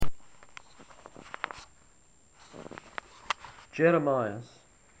Jeremias.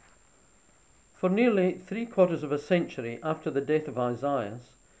 For nearly 3/4 of a century after the death of Isaiah,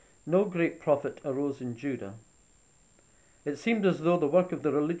 no great prophet arose in Judah. It seemed as though the work of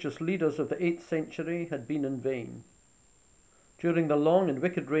the religious leaders of the 8th century had been in vain. During the long and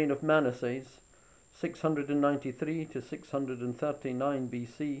wicked reign of Manasseh, 693 to 639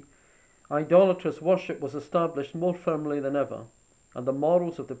 BC, idolatrous worship was established more firmly than ever, and the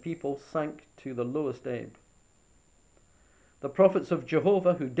morals of the people sank to the lowest ebb. The prophets of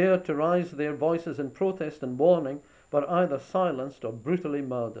Jehovah who dared to raise their voices in protest and warning were either silenced or brutally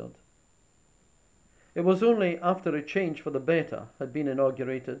murdered. It was only after a change for the better had been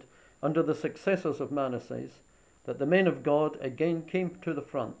inaugurated under the successors of Manasseh that the men of God again came to the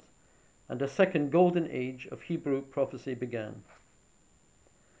front, and a second golden age of Hebrew prophecy began.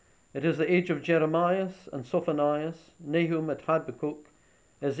 It is the age of Jeremias and Sophonias, Nahum and Habakkuk,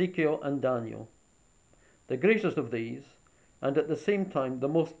 Ezekiel and Daniel. The greatest of these, and at the same time the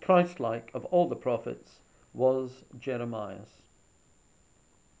most Christ-like of all the prophets, was Jeremias.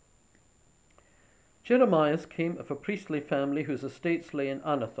 Jeremias came of a priestly family whose estates lay in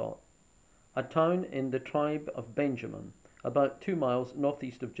Anathoth, a town in the tribe of Benjamin, about 2 miles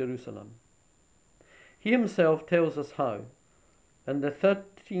northeast of Jerusalem. He himself tells us how, in the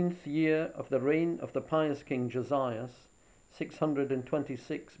 13th year of the reign of the pious king Josiah,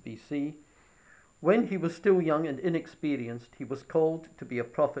 626 BC, when he was still young and inexperienced, he was called to be a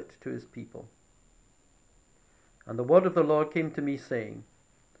prophet to his people. And the word of the Lord came to me, saying,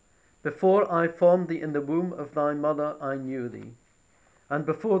 Before I formed thee in the womb of thy mother, I knew thee. And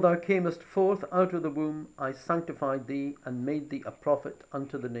before thou camest forth out of the womb, I sanctified thee, and made thee a prophet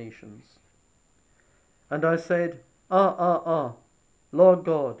unto the nations. And I said, Lord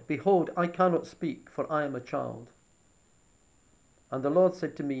God, behold, I cannot speak, for I am a child. And the Lord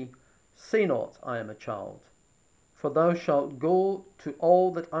said to me, Say not, I am a child, for thou shalt go to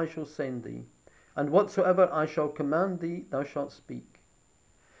all that I shall send thee, and whatsoever I shall command thee, thou shalt speak.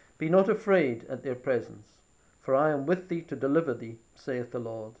 Be not afraid at their presence, for I am with thee to deliver thee, saith the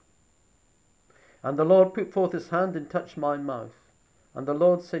Lord. And the Lord put forth his hand and touched my mouth. And the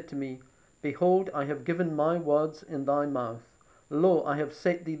Lord said to me, Behold, I have given my words in thy mouth. Lo, I have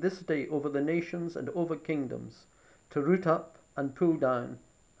set thee this day over the nations and over kingdoms, to root up and pull down,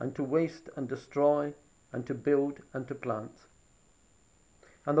 and to waste and destroy, and to build and to plant.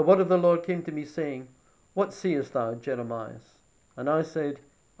 And the word of the Lord came to me, saying, What seest thou, Jeremias? And I said,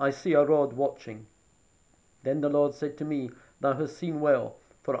 I see a rod watching. Then the Lord said to me, Thou hast seen well,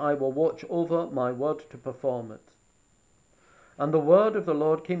 for I will watch over my word to perform it. And the word of the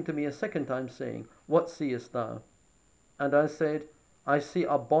Lord came to me a second time, saying, What seest thou? And I said, I see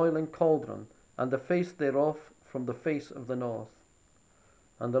a boiling cauldron, and the face thereof from the face of the north.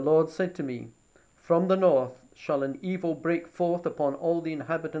 And the Lord said to me, From the north shall an evil break forth upon all the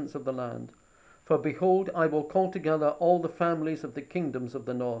inhabitants of the land. For behold, I will call together all the families of the kingdoms of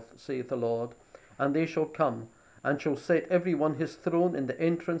the north, saith the Lord, and they shall come, and shall set every one his throne in the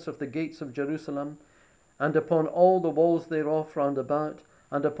entrance of the gates of Jerusalem, and upon all the walls thereof round about,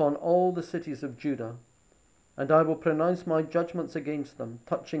 and upon all the cities of Judah. And I will pronounce my judgments against them,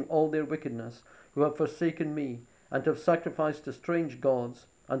 touching all their wickedness, who have forsaken me, and have sacrificed to strange gods,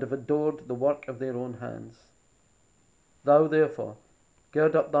 and have adored the work of their own hands. Thou therefore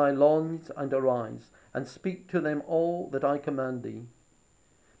gird up thy loins, and arise, and speak to them all that I command thee.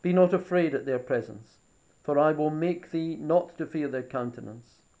 Be not afraid at their presence, for I will make thee not to fear their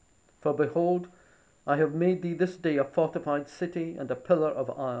countenance. For behold, I have made thee this day a fortified city, and a pillar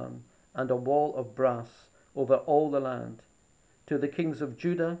of iron, and a wall of brass over all the land, to the kings of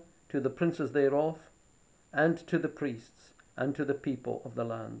Judah, to the princes thereof, and to the priests, and to the people of the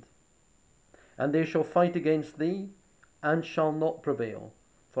land. And they shall fight against thee, and shall not prevail,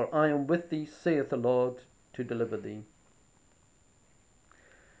 for I am with thee, saith the Lord, to deliver thee.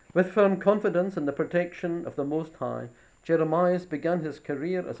 With firm confidence in the protection of the Most High, Jeremias began his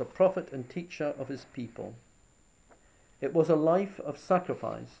career as a prophet and teacher of his people. It was a life of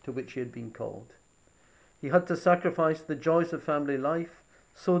sacrifice to which he had been called. He had to sacrifice the joys of family life,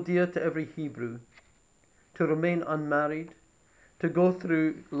 so dear to every Hebrew, to remain unmarried, to go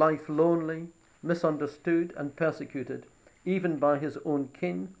through life lonely, misunderstood and persecuted, even by his own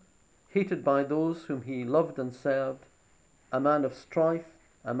kin, hated by those whom he loved and served, a man of strife,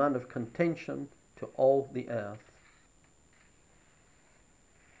 a man of contention to all the earth.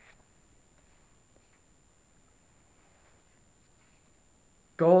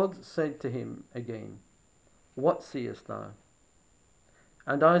 God said to him again, What seest thou?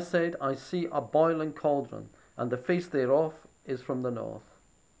 And I said, I see a boiling cauldron, and the face thereof is from the north.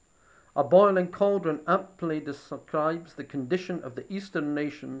 A boiling cauldron aptly describes the condition of the eastern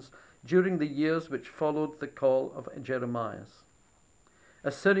nations during the years which followed the call of Jeremias.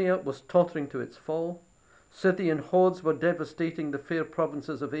 Assyria was tottering to its fall. Scythian hordes were devastating the fair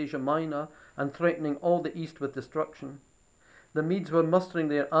provinces of Asia Minor and threatening all the east with destruction. The Medes were mustering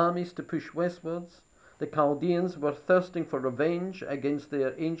their armies to push westwards. The Chaldeans were thirsting for revenge against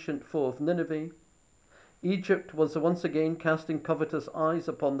their ancient foe of Nineveh. Egypt was once again casting covetous eyes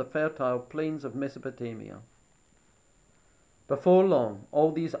upon the fertile plains of Mesopotamia. Before long,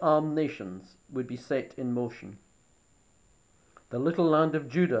 all these armed nations would be set in motion. The little land of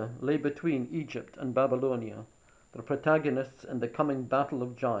Judah lay between Egypt and Babylonia, the protagonists in the coming battle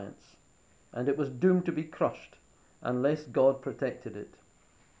of giants, and it was doomed to be crushed unless God protected it.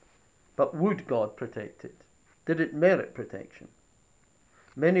 But would God protect it? Did it merit protection?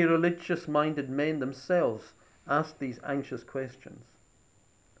 Many religious-minded men themselves asked these anxious questions.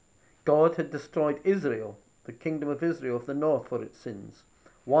 God had destroyed Israel, the kingdom of Israel of the north, for its sins.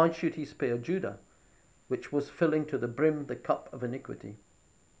 Why should he spare Judah, which was filling to the brim the cup of iniquity?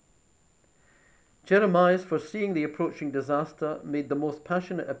 Jeremias, foreseeing the approaching disaster, made the most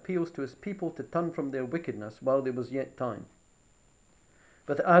passionate appeals to his people to turn from their wickedness while there was yet time.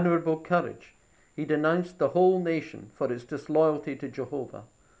 With admirable courage, he denounced the whole nation for its disloyalty to Jehovah,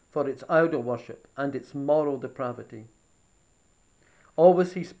 for its idol worship, and its moral depravity.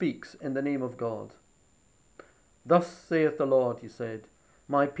 Always he speaks in the name of God. Thus saith the Lord, he said,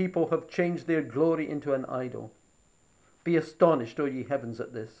 my people have changed their glory into an idol. Be astonished, O ye heavens,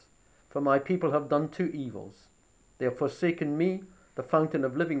 at this, for my people have done two evils. They have forsaken me, the fountain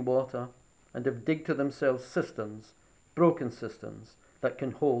of living water, and have digged to themselves cisterns, broken cisterns, that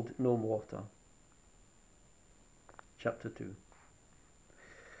can hold no water. Chapter 2.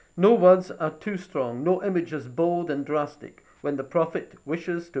 No words are too strong, no image is bold and drastic when the prophet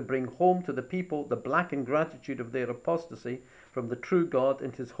wishes to bring home to the people the black ingratitude of their apostasy from the true God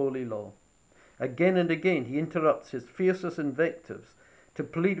and his holy law. Again and again he interrupts his fiercest invectives to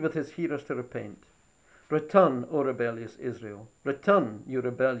plead with his hearers to repent. Return, O rebellious Israel. Return, you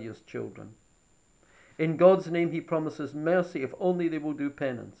rebellious children. In God's name he promises mercy if only they will do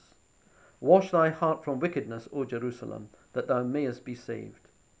penance. Wash thy heart from wickedness, O Jerusalem, that thou mayest be saved.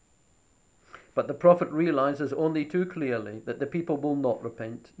 But the prophet realizes only too clearly that the people will not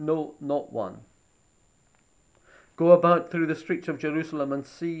repent. No, not one. Go about through the streets of Jerusalem and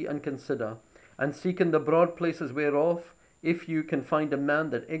see and consider, and seek in the broad places whereof, if you can find a man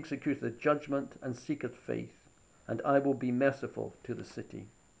that executeth judgment and seeketh faith, and I will be merciful to the city.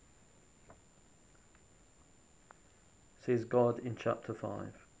 Says God in chapter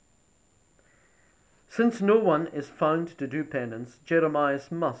 5. Since no one is found to do penance,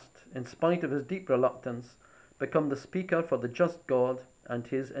 Jeremias must, in spite of his deep reluctance, become the speaker for the just God and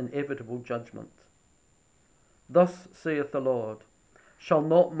his inevitable judgment. Thus saith the Lord, shall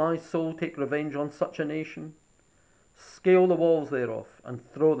not my soul take revenge on such a nation? Scale the walls thereof, and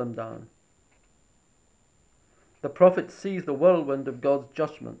throw them down. The prophet sees the whirlwind of God's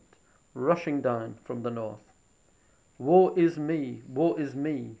judgment rushing down from the north. Woe is me, woe is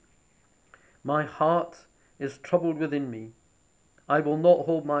me! My heart is troubled within me. I will not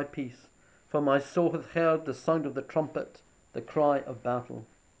hold my peace, for my soul hath heard the sound of the trumpet, the cry of battle.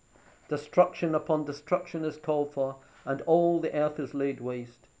 Destruction upon destruction is called for, and all the earth is laid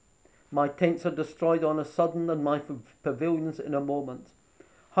waste. My tents are destroyed on a sudden, and my pavilions in a moment.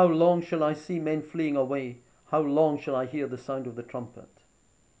 How long shall I see men fleeing away? How long shall I hear the sound of the trumpet?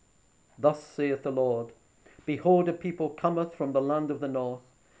 Thus saith the Lord, behold, a people cometh from the land of the north,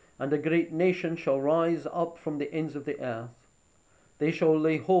 and a great nation shall rise up from the ends of the earth. They shall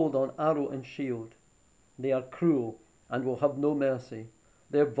lay hold on arrow and shield. They are cruel, and will have no mercy.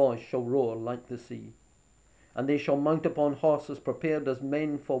 Their voice shall roar like the sea. And they shall mount upon horses prepared as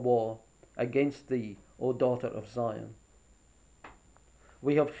men for war, against thee, O daughter of Zion.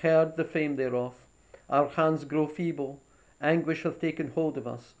 We have heard the fame thereof. Our hands grow feeble. Anguish hath taken hold of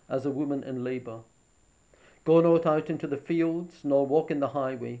us, as a woman in labour. Go not out into the fields, nor walk in the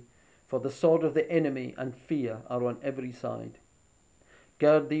highway, for the sword of the enemy and fear are on every side.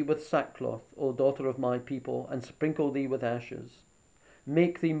 Gird thee with sackcloth, O daughter of my people, and sprinkle thee with ashes.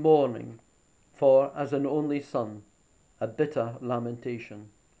 Make thee mourning, for as an only son, a bitter lamentation,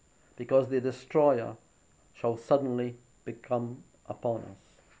 because the destroyer shall suddenly become upon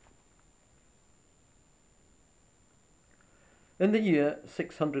us. In the year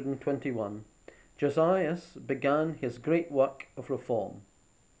 621, Josias began his great work of reform,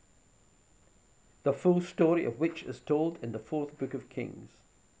 the full story of which is told in the 4th book of Kings.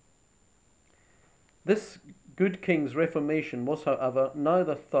 This Good King's reformation was, however,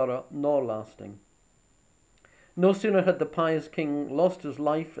 neither thorough nor lasting. No sooner had the pious king lost his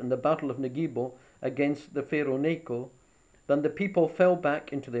life in the battle of Megiddo against the Pharaoh Necho than the people fell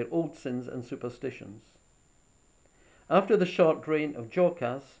back into their old sins and superstitions. After the short reign of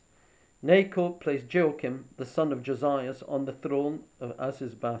Joachaz, Necho placed Joachim, the son of Josias, on the throne as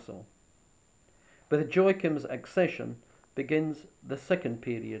his vassal. With Joachim's accession begins the second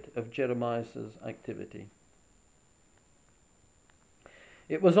period of Jeremias' activity.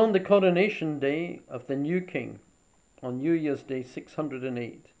 It was on the coronation day of the new king, on New Year's Day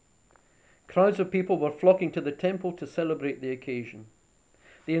 608. Crowds of people were flocking to the temple to celebrate the occasion.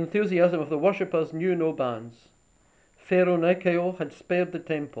 The enthusiasm of the worshippers knew no bounds. Pharaoh Necho had spared the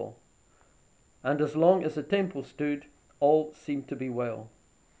temple, and as long as the temple stood, all seemed to be well.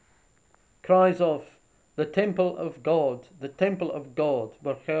 Cries of "The temple of God, the temple of God"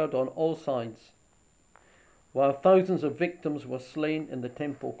 were heard on all sides, while thousands of victims were slain in the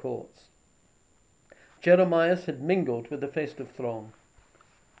temple courts. Jeremias had mingled with the festive throng.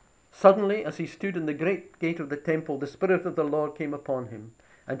 Suddenly, as he stood in the great gate of the temple, the Spirit of the Lord came upon him,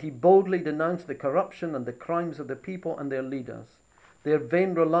 and he boldly denounced the corruption and the crimes of the people and their leaders, their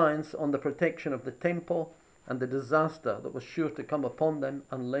vain reliance on the protection of the temple, and the disaster that was sure to come upon them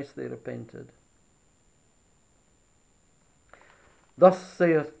unless they repented. Thus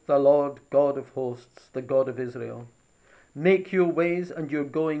saith the Lord God of hosts, the God of Israel: Make your ways and your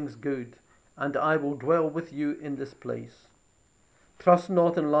goings good, and I will dwell with you in this place. Trust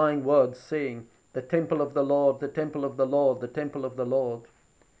not in lying words, saying, The temple of the Lord, the temple of the Lord, the temple of the Lord.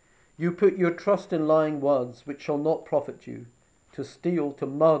 You put your trust in lying words, which shall not profit you, to steal, to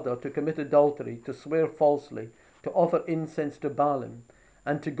murder, to commit adultery, to swear falsely, to offer incense to Baalim,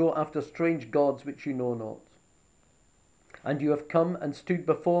 and to go after strange gods which you know not. And you have come and stood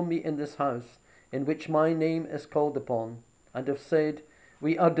before me in this house, in which my name is called upon, and have said,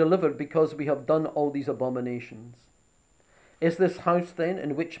 We are delivered because we have done all these abominations. Is this house then,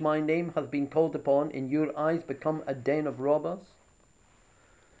 in which my name hath been called upon, in your eyes become a den of robbers?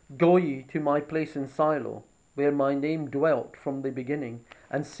 Go ye to my place in Silo, where my name dwelt from the beginning,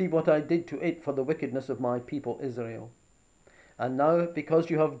 and see what I did to it for the wickedness of my people Israel. And now, because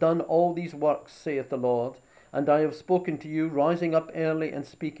you have done all these works, saith the Lord, and I have spoken to you, rising up early and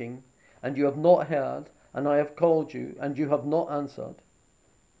speaking, and you have not heard, and I have called you, and you have not answered,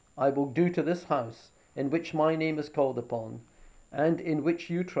 I will do to this house, in which my name is called upon, and in which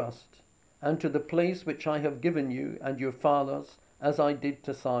you trust, and to the place which I have given you and your fathers, as I did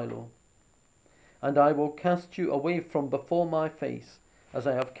to Silo. And I will cast you away from before my face, as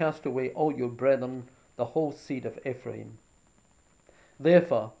I have cast away all your brethren, the whole seed of Ephraim.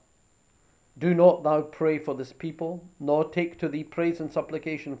 Therefore, do not thou pray for this people, nor take to thee praise and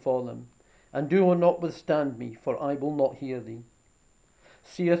supplication for them, and do not withstand me, for I will not hear thee.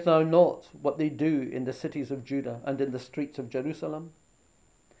 Seest thou not what they do in the cities of Judah and in the streets of Jerusalem?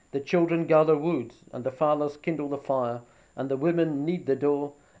 The children gather wood, and the fathers kindle the fire, and the women knead the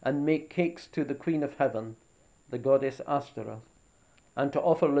dough, and make cakes to the queen of heaven, the goddess Ashtoreth, and to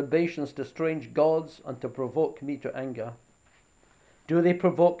offer libations to strange gods, and to provoke me to anger. Do they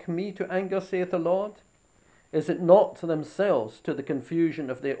provoke me to anger, saith the Lord? Is it not to themselves to the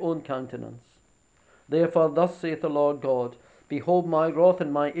confusion of their own countenance? Therefore thus saith the Lord God, Behold, my wrath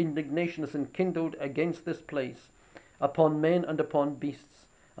and my indignation is enkindled against this place, upon men and upon beasts,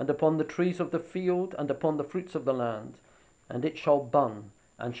 and upon the trees of the field, and upon the fruits of the land, and it shall burn,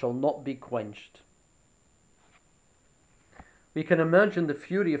 and shall not be quenched. We can imagine the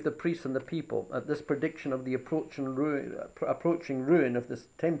fury of the priests and the people at this prediction of the approaching ruin of this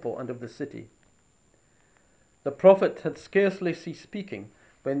temple and of the city. The prophet had scarcely ceased speaking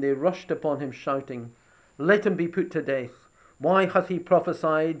when they rushed upon him, shouting, Let him be put to death. Why hath he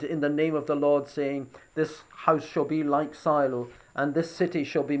prophesied in the name of the Lord, saying, This house shall be like Silo, and this city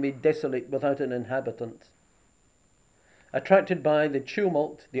shall be made desolate without an inhabitant? Attracted by the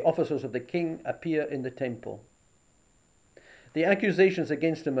tumult, the officers of the king appear in the temple. The accusations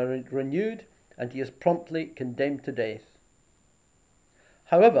against him are renewed, and he is promptly condemned to death.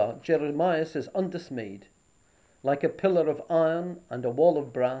 However, Jeremias is undismayed. Like a pillar of iron and a wall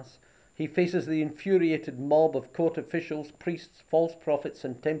of brass, he faces the infuriated mob of court officials, priests, false prophets,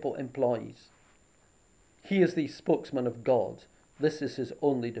 and temple employees. He is the spokesman of God. This is his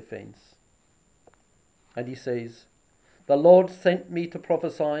only defense. And he says, The Lord sent me to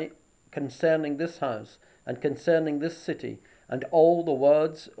prophesy concerning this house and concerning this city, and all the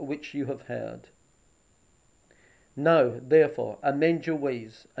words which you have heard. Now, therefore, amend your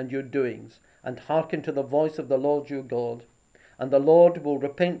ways and your doings, and hearken to the voice of the Lord your God, and the Lord will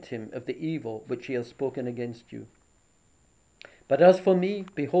repent him of the evil which he has spoken against you. But as for me,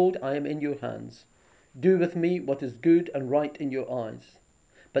 behold, I am in your hands. Do with me what is good and right in your eyes.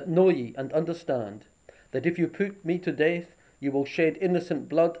 But know ye and understand that if you put me to death, you will shed innocent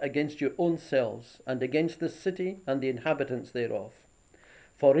blood against your own selves, and against this city and the inhabitants thereof.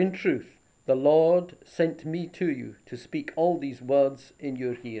 For in truth the Lord sent me to you to speak all these words in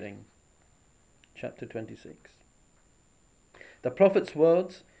your hearing. Chapter 26. The prophet's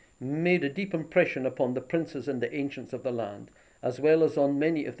words made a deep impression upon the princes and the ancients of the land, as well as on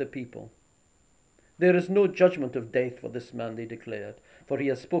many of the people. There is no judgment of death for this man, they declared, for he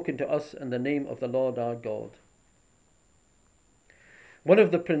has spoken to us in the name of the Lord our God. One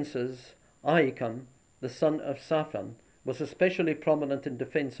of the princes, Ahikam, the son of Shaphan, was especially prominent in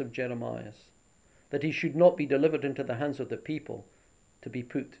defense of Jeremias, that he should not be delivered into the hands of the people to be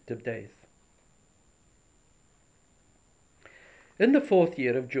put to death. In the 4th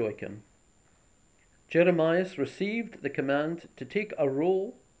year of Joachim, Jeremias received the command to take a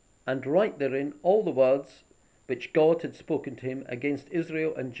roll and write therein all the words which God had spoken to him against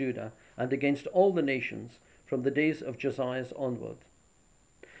Israel and Judah and against all the nations from the days of Josiah onward.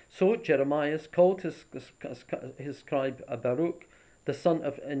 So Jeremias called his scribe Baruch, the son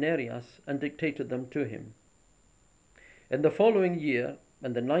of Neriah, and dictated them to him. In the following year,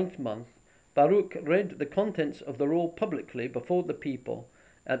 in the 9th month, Baruch read the contents of the roll publicly before the people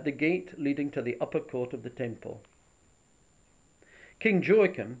at the gate leading to the upper court of the temple. King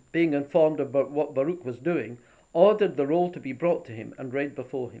Joachim, being informed about what Baruch was doing, ordered the roll to be brought to him and read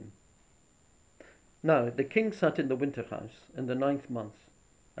before him. Now the king sat in the winter house in the 9th month,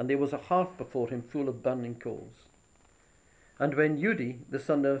 and there was a hearth before him full of burning coals. And when Udi, the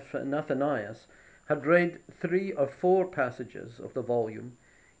son of Nathanias, had read 3 or 4 passages of the volume,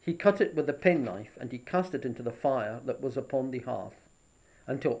 he cut it with a penknife, and he cast it into the fire that was upon the hearth,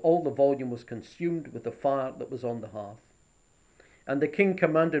 until all the volume was consumed with the fire that was on the hearth. And the king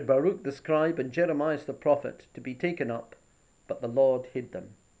commanded Baruch the scribe and Jeremias the prophet to be taken up, but the Lord hid them.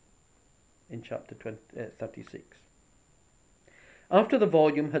 In chapter 36. After the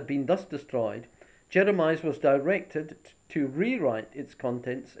volume had been thus destroyed, Jeremias was directed to rewrite its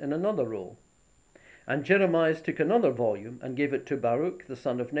contents in another roll. And Jeremias took another volume and gave it to Baruch, the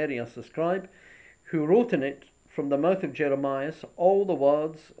son of Neriah the scribe, who wrote in it from the mouth of Jeremias all the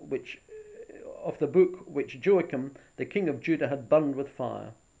words of the book which Joachim, the king of Judah, had burned with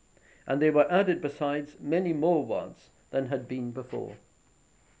fire. And there were added besides many more words than had been before.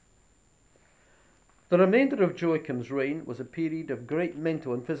 The remainder of Joachim's reign was a period of great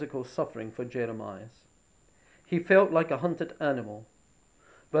mental and physical suffering for Jeremias. He felt like a hunted animal.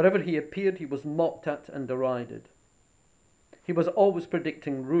 Wherever he appeared, he was mocked at and derided. He was always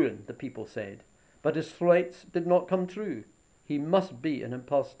predicting ruin, the people said, but his threats did not come true. He must be an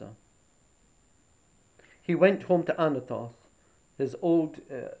impostor. He went home to Anathoth, his old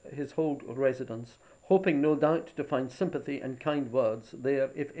residence, hoping no doubt to find sympathy and kind words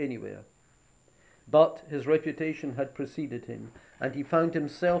there, if anywhere. But his reputation had preceded him, and he found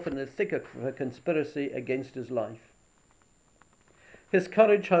himself in the thick of a conspiracy against his life. His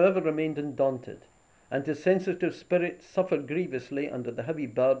courage, however, remained undaunted, and his sensitive spirit suffered grievously under the heavy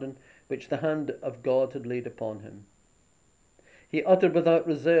burden which the hand of God had laid upon him. He uttered without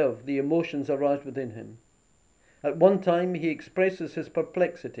reserve the emotions aroused within him. At one time he expresses his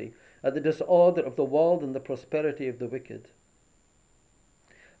perplexity at the disorder of the world and the prosperity of the wicked.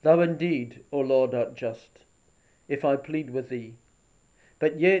 Thou indeed, O Lord, art just, if I plead with thee,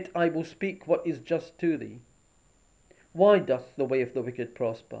 but yet I will speak what is just to thee. Why doth the way of the wicked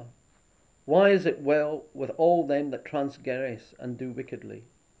prosper? Why is it well with all them that transgress and do wickedly?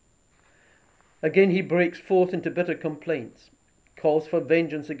 Again he breaks forth into bitter complaints, calls for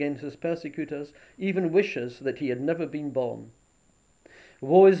vengeance against his persecutors, even wishes that he had never been born.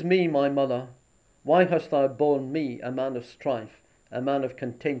 Woe is me, my mother! Why hast thou borne me, a man of strife, a man of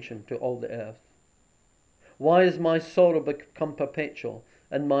contention to all the earth? Why is my sorrow become perpetual,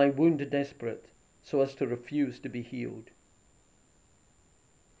 and my wound desperate, so as to refuse to be healed?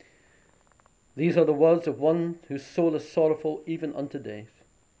 These are the words of one whose soul is sorrowful even unto death.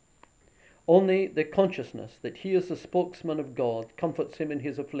 Only the consciousness that he is the spokesman of God comforts him in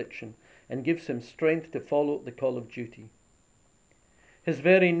his affliction and gives him strength to follow the call of duty. His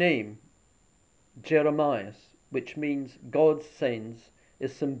very name, Jeremias, which means God sends,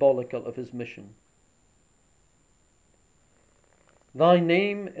 is symbolical of his mission. Thy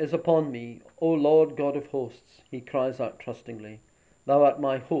name is upon me, O Lord God of hosts, he cries out trustingly. Thou art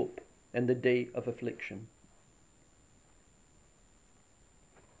my hope in the day of affliction.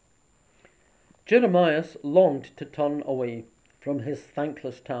 Jeremias longed to turn away from his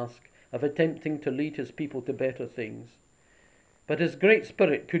thankless task of attempting to lead his people to better things. But his great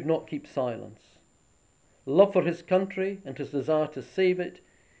spirit could not keep silence. Love for his country and his desire to save it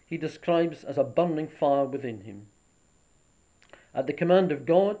he describes as a burning fire within him. At the command of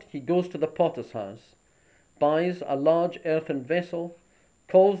God, he goes to the potter's house, buys a large earthen vessel,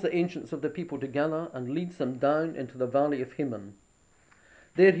 calls the ancients of the people together, and leads them down into the valley of Hinnom.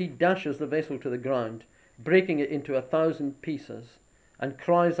 There he dashes the vessel to the ground, breaking it into 1,000 pieces, and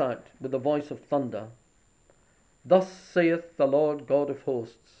cries out with the voice of thunder, "Thus saith the Lord God of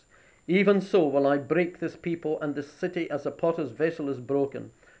hosts, even so will I break this people and this city as a potter's vessel is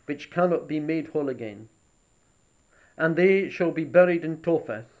broken, which cannot be made whole again. And they shall be buried in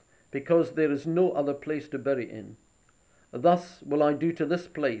Topheth, because there is no other place to bury in. Thus will I do to this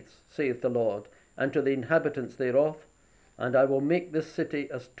place, saith the Lord, and to the inhabitants thereof, and I will make this city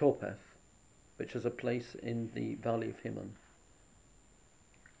as Topheth," which is a place in the valley of Hinnom.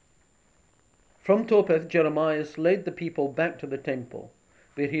 From Topheth, Jeremias led the people back to the temple,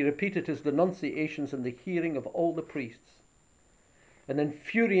 where he repeated his denunciations in the hearing of all the priests. An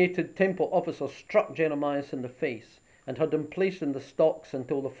infuriated temple officer struck Jeremias in the face and had him placed in the stocks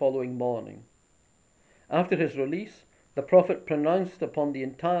until the following morning. After his release, the prophet pronounced upon the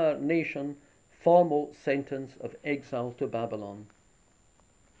entire nation formal sentence of exile to Babylon.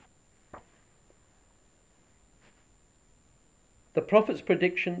 The prophet's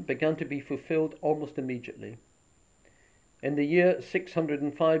prediction began to be fulfilled almost immediately. In the year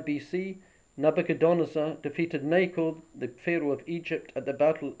 605 BC, Nebuchadnezzar defeated Necho, the Pharaoh of Egypt, at the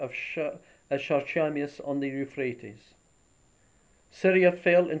battle of Jeremias on the Euphrates. Syria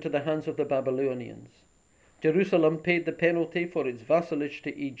fell into the hands of the Babylonians. Jerusalem paid the penalty for its vassalage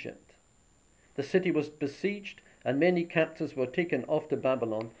to Egypt. The city was besieged, and many captives were taken off to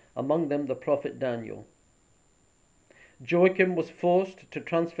Babylon, among them the prophet Daniel. Joachim was forced to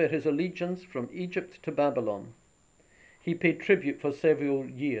transfer his allegiance from Egypt to Babylon. He paid tribute for several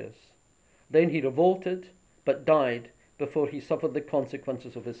years. Then he revolted, but died before he suffered the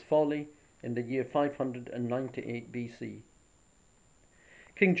consequences of his folly in the year 598 BC.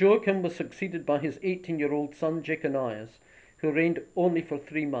 King Joachim was succeeded by his 18-year-old son Jeconias, who reigned only for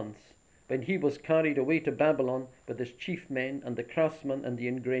 3 months, when he was carried away to Babylon with his chief men and the craftsmen and the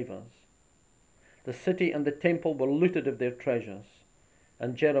engravers. The city and the temple were looted of their treasures,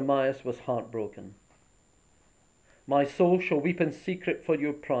 and Jeremias was heartbroken. "My soul shall weep in secret for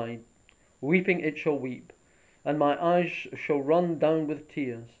your pride, weeping it shall weep, and my eyes shall run down with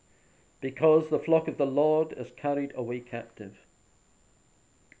tears, because the flock of the Lord is carried away captive."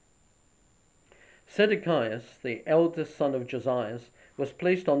 Zedekias, the eldest son of Josias, was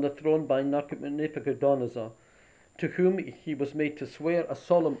placed on the throne by Nebuchadnezzar, to whom he was made to swear a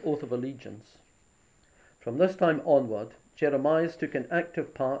solemn oath of allegiance. From this time onward, Jeremias took an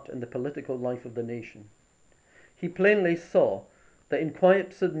active part in the political life of the nation. He plainly saw that in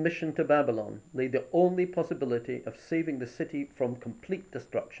quiet submission to Babylon lay the only possibility of saving the city from complete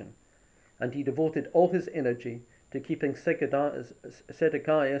destruction, and he devoted all his energy to keeping Zedekias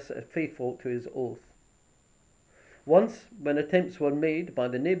faithful to his oath. Once, when attempts were made by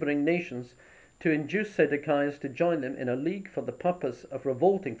the neighboring nations to induce Zedekias to join them in a league for the purpose of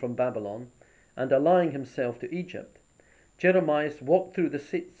revolting from Babylon and allying himself to Egypt, Jeremias walked through the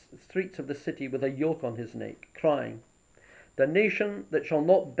streets of the city with a yoke on his neck, crying, "The nation that shall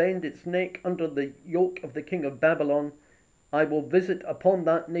not bend its neck under the yoke of the king of Babylon, I will visit upon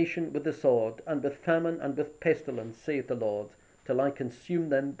that nation with the sword, and with famine, and with pestilence, saith the Lord, till I consume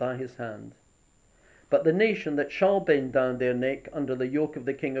them by his hand. But the nation that shall bend down their neck under the yoke of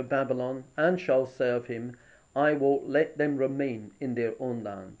the king of Babylon, and shall serve him, I will let them remain in their own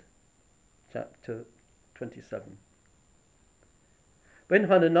land." Chapter 27. When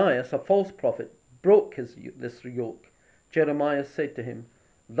Hananias, a false prophet, broke this yoke, Jeremias said to him,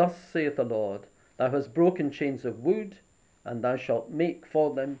 "Thus saith the Lord, thou hast broken chains of wood, and thou shalt make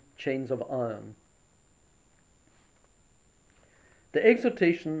for them chains of iron." The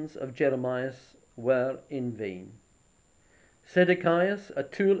exhortations of Jeremias were in vain. Zedekias, a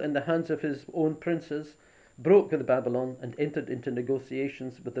tool in the hands of his own princes, broke with Babylon and entered into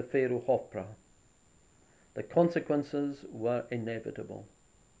negotiations with the Pharaoh Hophra. The consequences were inevitable.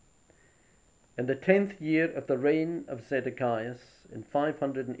 In the 10th year of the reign of Zedekias, in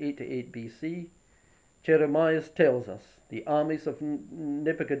 588 BC, Jeremias tells us the armies of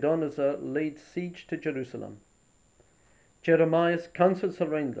Nebuchadnezzar laid siege to Jerusalem. Jeremias counselled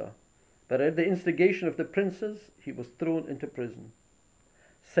surrender, but at the instigation of the princes he was thrown into prison.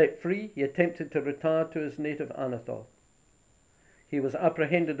 Set free, he attempted to retire to his native Anathoth. He was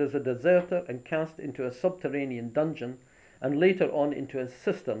apprehended as a deserter and cast into a subterranean dungeon, and later on into a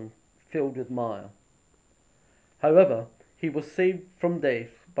cistern filled with mire. However, he was saved from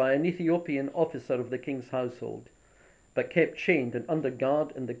death by an Ethiopian officer of the king's household, but kept chained and under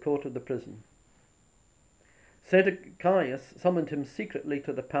guard in the court of the prison. Zedekias summoned him secretly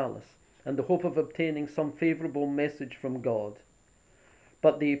to the palace in the hope of obtaining some favourable message from God.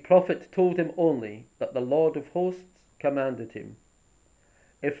 But the prophet told him only that the Lord of hosts commanded him,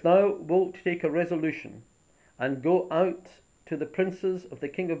 "If thou wilt take a resolution, and go out to the princes of the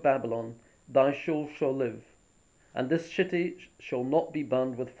king of Babylon, thy soul shall live, and this city shall not be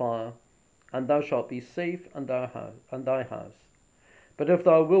burned with fire, and thou shalt be safe and thy house. But if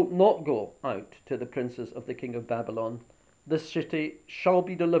thou wilt not go out to the princes of the king of Babylon, this city shall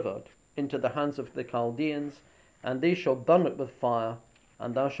be delivered into the hands of the Chaldeans, and they shall burn it with fire,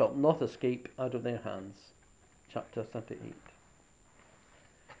 and thou shalt not escape out of their hands." Chapter 38.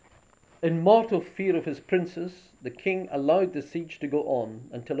 In mortal fear of his princes, the king allowed the siege to go on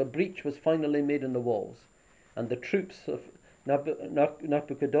until a breach was finally made in the walls, and the troops of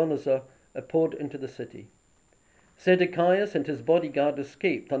Nabuchodonosor poured into the city. Zedekias and his bodyguard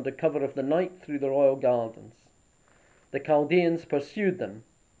escaped under cover of the night through the royal gardens. The Chaldeans pursued them,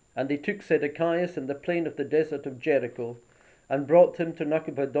 and they took Zedekias in the plain of the desert of Jericho, and brought him to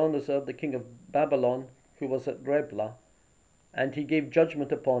Nabuchodonosor, the king of Babylon, who was at Riblah, and he gave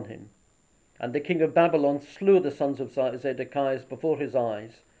judgment upon him. And the king of Babylon slew the sons of Zedekias before his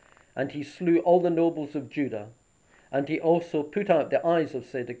eyes, and he slew all the nobles of Judah. And he also put out the eyes of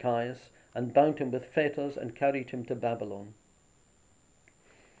Zedekias, and bound him with fetters, and carried him to Babylon.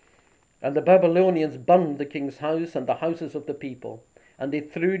 And the Babylonians burned the king's house and the houses of the people, and they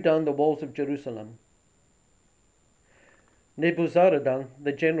threw down the walls of Jerusalem. Nebuzaradan,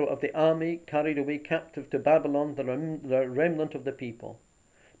 the general of the army, carried away captive to Babylon the remnant of the people,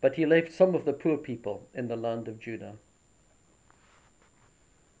 but he left some of the poor people in the land of Judah.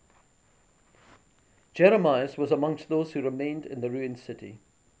 Jeremias was amongst those who remained in the ruined city.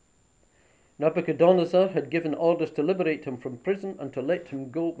 Nabuchodonosor had given orders to liberate him from prison and to let him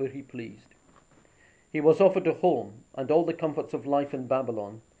go where he pleased. He was offered a home and all the comforts of life in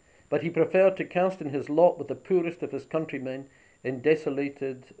Babylon, but he preferred to cast in his lot with the poorest of his countrymen in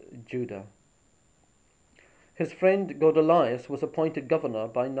desolated Judah. His friend Godolias was appointed governor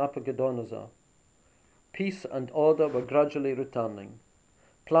by Nabuchodonosor. Peace and order were gradually returning.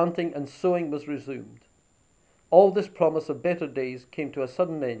 Planting and sowing was resumed. All this promise of better days came to a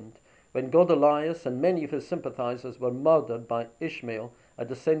sudden end when Godolias and many of his sympathizers were murdered by Ishmael, a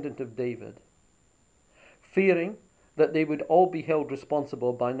descendant of David. Fearing that they would all be held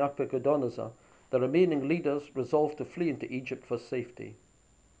responsible by Nabuchodonosor, the remaining leaders resolved to flee into Egypt for safety.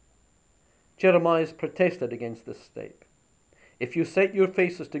 Jeremias protested against this step. "If you set your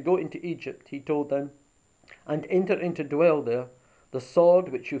faces to go into Egypt," he told them, "and enter in to dwell there, the sword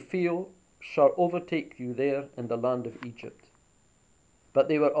which you feel shall overtake you there in the land of Egypt." But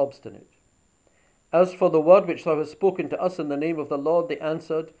they were obstinate. "As for the word which thou hast spoken to us in the name of the Lord," they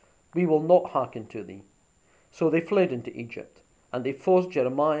answered, "we will not hearken to thee." So they fled into Egypt, and they forced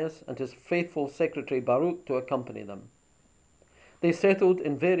Jeremias and his faithful secretary Baruch to accompany them. They settled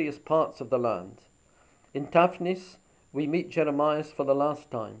in various parts of the land. In Taphnis we meet Jeremias for the last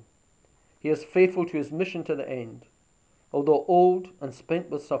time. He is faithful to his mission to the end. Although old and spent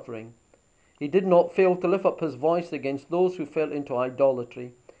with suffering, he did not fail to lift up his voice against those who fell into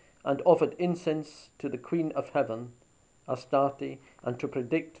idolatry and offered incense to the Queen of Heaven, Astarte, and to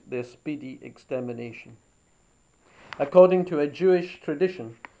predict their speedy extermination. According to a Jewish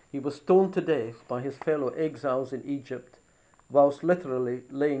tradition, he was stoned to death by his fellow exiles in Egypt, whilst literally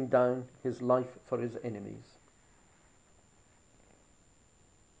laying down his life for his enemies.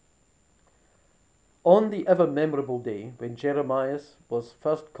 On the ever memorable day when Jeremias was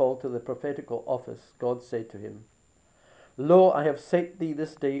first called to the prophetical office, God said to him, "Lo, I have set thee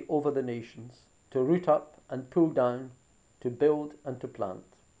this day over the nations, to root up and pull down, to build and to plant."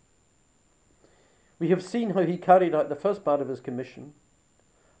 We have seen how he carried out the first part of his commission.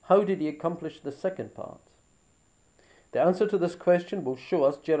 How did he accomplish the second part? The answer to this question will show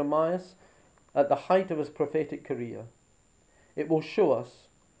us Jeremias at the height of his prophetic career. It will show us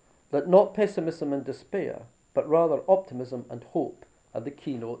that not pessimism and despair, but rather optimism and hope are the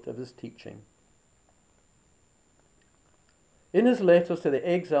keynote of his teaching. In his letters to the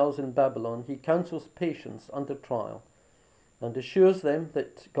exiles in Babylon, he counsels patience under trial and assures them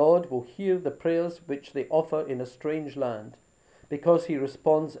that God will hear the prayers which they offer in a strange land, because he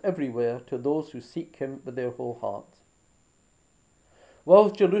responds everywhere to those who seek him with their whole heart.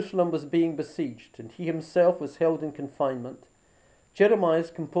 Whilst Jerusalem was being besieged and he himself was held in confinement, Jeremias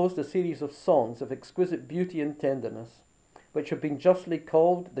composed a series of songs of exquisite beauty and tenderness, which have been justly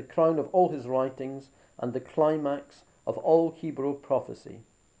called the crown of all his writings and the climax of all Hebrew prophecy,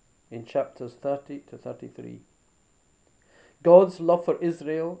 in chapters 30 to 33. God's love for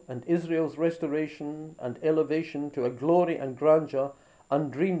Israel and Israel's restoration and elevation to a glory and grandeur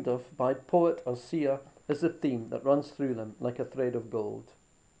undreamed of by poet or seer is the theme that runs through them like a thread of gold.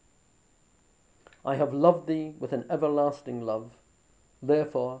 I have loved thee with an everlasting love,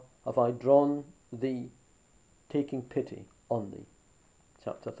 therefore have I drawn thee, taking pity on thee.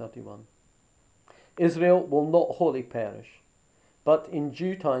 Chapter 31. Israel will not wholly perish, but in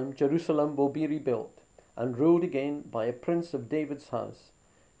due time Jerusalem will be rebuilt and ruled again by a prince of David's house,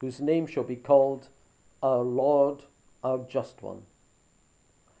 whose name shall be called Our Lord, Our Just One.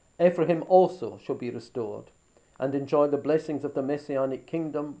 Ephraim also shall be restored, and enjoy the blessings of the Messianic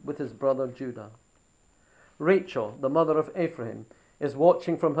kingdom with his brother Judah. Rachel, the mother of Ephraim, is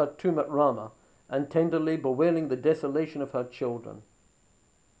watching from her tomb at Ramah, and tenderly bewailing the desolation of her children.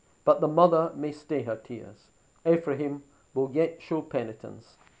 But the mother may stay her tears. Ephraim will yet show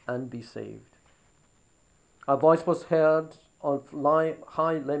penitence and be saved. A voice was heard on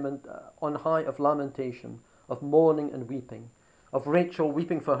high of lamentation, of mourning and weeping, of Rachel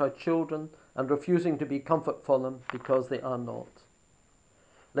weeping for her children and refusing to be comfort for them because they are not.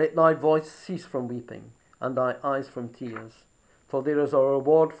 Let thy voice cease from weeping, and thy eyes from tears, for there is a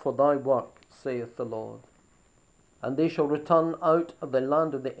reward for thy work, saith the Lord. And they shall return out of the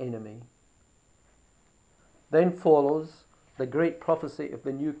land of the enemy. Then follows the great prophecy of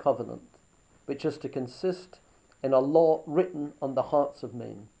the new covenant, which is to consist in a law written on the hearts of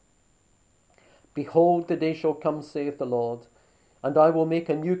men. Behold, the day shall come, saith the Lord, and I will make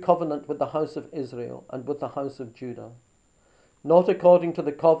a new covenant with the house of Israel and with the house of Judah, not according to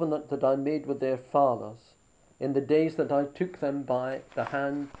the covenant that I made with their fathers in the days that I took them by the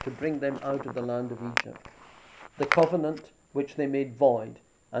hand to bring them out of the land of Egypt, the covenant which they made void,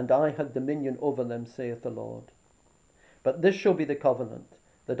 and I had dominion over them, saith the Lord. But this shall be the covenant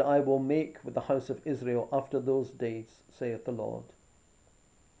that I will make with the house of Israel after those days, saith the Lord.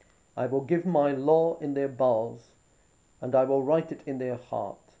 I will give my law in their bowels, and I will write it in their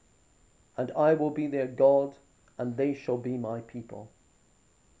heart, and I will be their God, and they shall be my people.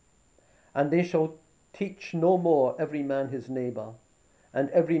 And they shall teach no more every man his neighbour, and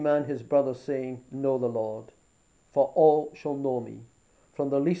every man his brother, saying, Know the Lord. For all shall know me, from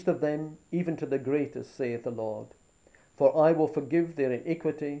the least of them even to the greatest, saith the Lord. For I will forgive their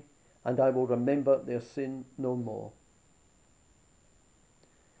iniquity, and I will remember their sin no more.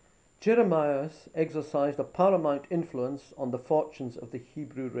 Jeremias exercised a paramount influence on the fortunes of the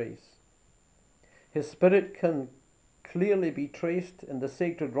Hebrew race. His spirit can clearly be traced in the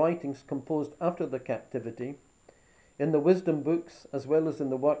sacred writings composed after the captivity, in the wisdom books, as well as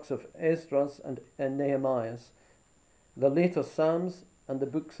in the works of Esdras and Nehemias, the later Psalms, and the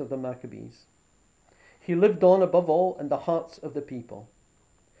books of the Maccabees. He lived on above all in the hearts of the people.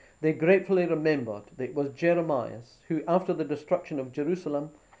 They gratefully remembered that it was Jeremias who, after the destruction of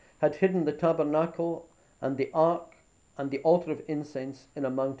Jerusalem, had hidden the tabernacle and the ark and the altar of incense in a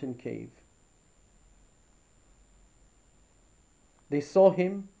mountain cave. They saw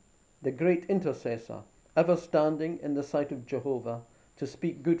him, the great intercessor, ever standing in the sight of Jehovah to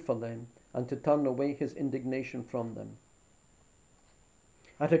speak good for them and to turn away his indignation from them.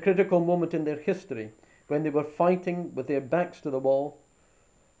 At a critical moment in their history, when they were fighting with their backs to the wall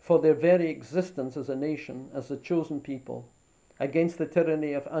for their very existence as a nation, as the chosen people, against the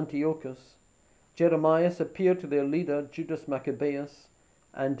tyranny of Antiochus, Jeremias appeared to their leader Judas Maccabeus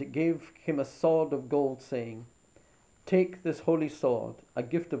and gave him a sword of gold, saying, Take this holy sword, a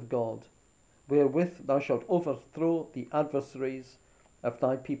gift of God, wherewith thou shalt overthrow the adversaries of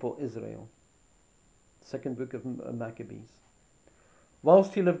thy people Israel. Second book of Maccabees.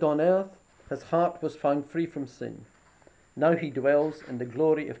 Whilst he lived on earth, his heart was found free from sin. Now he dwells in the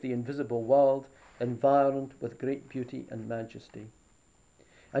glory of the invisible world, environed with great beauty and majesty.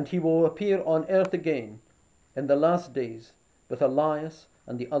 And he will appear on earth again in the last days with Elias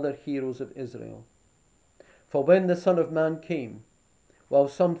and the other heroes of Israel. For when the Son of Man came, while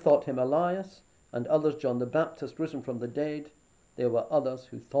some thought him Elias, and others John the Baptist risen from the dead, there were others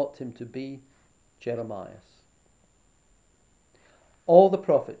who thought him to be Jeremias. All the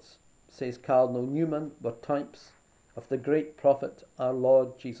prophets, says Cardinal Newman, were types of the great prophet, our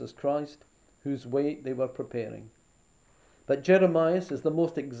Lord Jesus Christ, whose way they were preparing. But Jeremias is the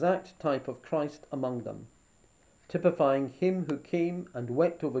most exact type of Christ among them, typifying him who came and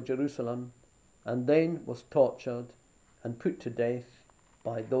wept over Jerusalem, and then was tortured and put to death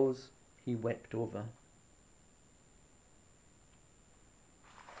by those he wept over.